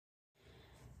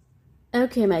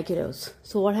Okay, my kiddos.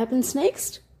 So what happens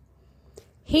next?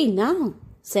 Hey now,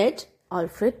 said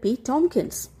Alfred P.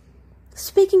 Tompkins.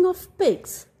 Speaking of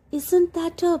pigs, isn't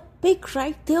that a pig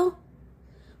right there?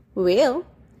 Well,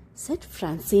 said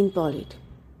Francine Pollitt.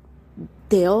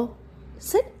 There,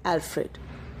 said Alfred.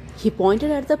 He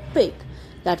pointed at the pig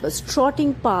that was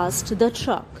trotting past the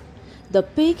truck. The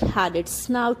pig had its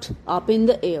snout up in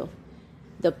the air.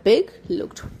 The pig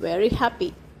looked very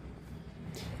happy.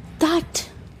 That,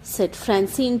 said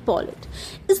Francine Pollitt,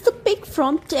 is the pig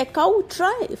from Takeout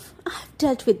Drive. I've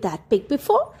dealt with that pig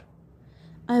before.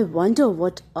 I wonder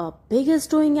what a pig is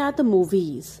doing at the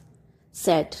movies,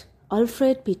 said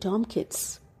Alfred P.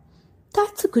 Tompkins.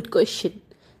 That's a good question,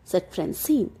 said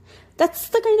Francine. That's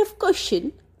the kind of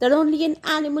question that only an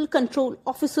animal control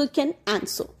officer can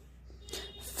answer.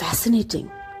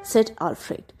 Fascinating, said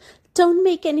Alfred. Don't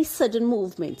make any sudden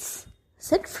movements,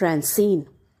 said Francine.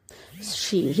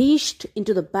 She reached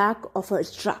into the back of her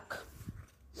truck.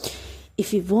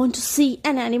 If you want to see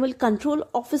an animal control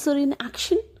officer in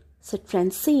action, said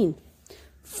Francine,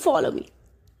 follow me.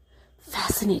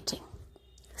 Fascinating,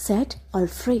 said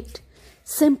Alfred.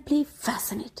 Simply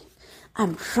fascinating.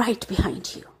 I'm right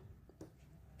behind you.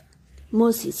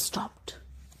 Mercy stopped.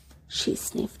 She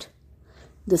sniffed.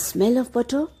 The smell of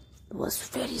butter was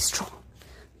very strong.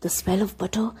 The smell of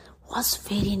butter was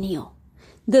very near.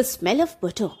 The smell of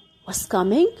butter was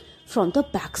coming from the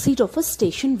backseat of a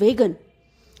station wagon.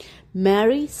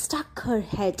 Mary stuck her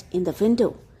head in the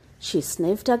window. She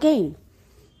sniffed again.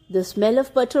 The smell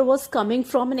of butter was coming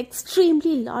from an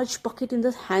extremely large bucket in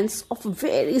the hands of a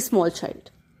very small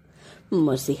child.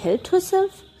 Mercy helped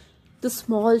herself. The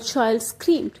small child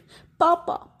screamed,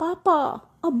 "Papa, Papa,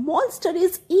 a monster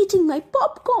is eating my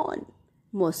popcorn."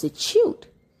 Mercy chewed.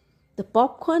 The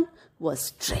popcorn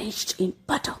was drenched in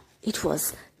butter. It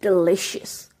was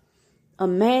delicious. A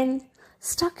man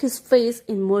stuck his face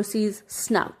in Mercy's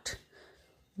snout.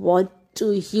 "What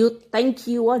do you think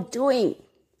you are doing?"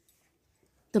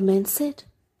 The man said.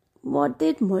 What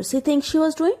did Mercy think she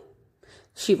was doing?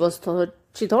 She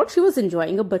thought she was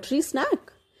enjoying a buttery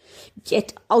snack.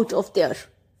 "Get out of there,"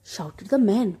 shouted the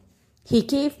man. He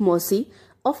gave Mercy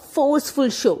a forceful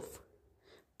shove.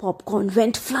 Popcorn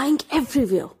went flying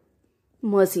everywhere.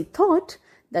 Mercy thought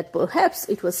that perhaps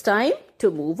it was time to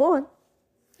move on.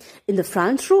 In the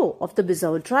front row of the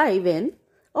bizarre drive-in,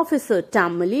 Officer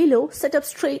Tomalillo sat up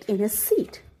straight in his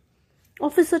seat.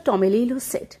 Officer Tomalillo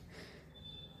said,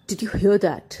 "Did you hear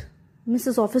that?"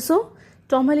 "Mrs. Officer,"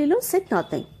 Tomalillo said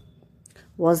nothing.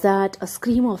 "Was that a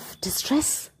scream of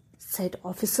distress?" said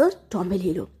Officer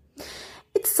Tomalillo.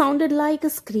 "It sounded like a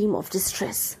scream of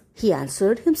distress," he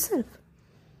answered himself.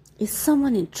 "Is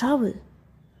someone in trouble?"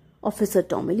 Officer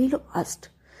Tomalillo asked.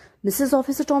 Mrs.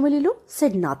 Officer Tomalillo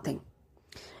said nothing.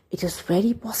 "It is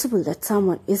very possible that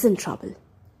someone is in trouble."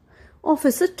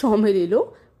 Officer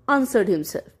Tomalillo answered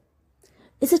himself.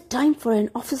 "Is it time for an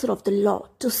officer of the law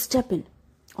to step in?"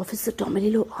 Officer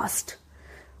Tomalillo asked.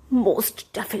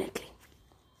 "Most definitely,"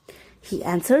 he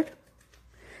answered.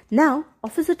 Now,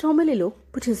 Officer Tomalillo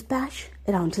put his badge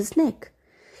around his neck.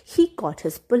 He got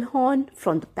his bullhorn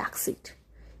from the back seat.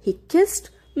 He kissed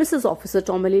Mrs. Officer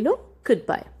Tomalillo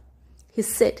goodbye. He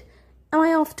said, "Am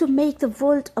I off to make the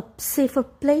world a safer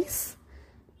place?"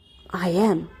 "I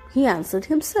am," he answered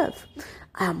himself.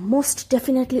 "I am most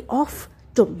definitely off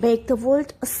to make the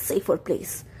world a safer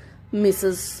place."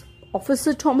 Mrs.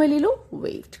 Officer Tomalillo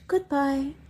waved goodbye.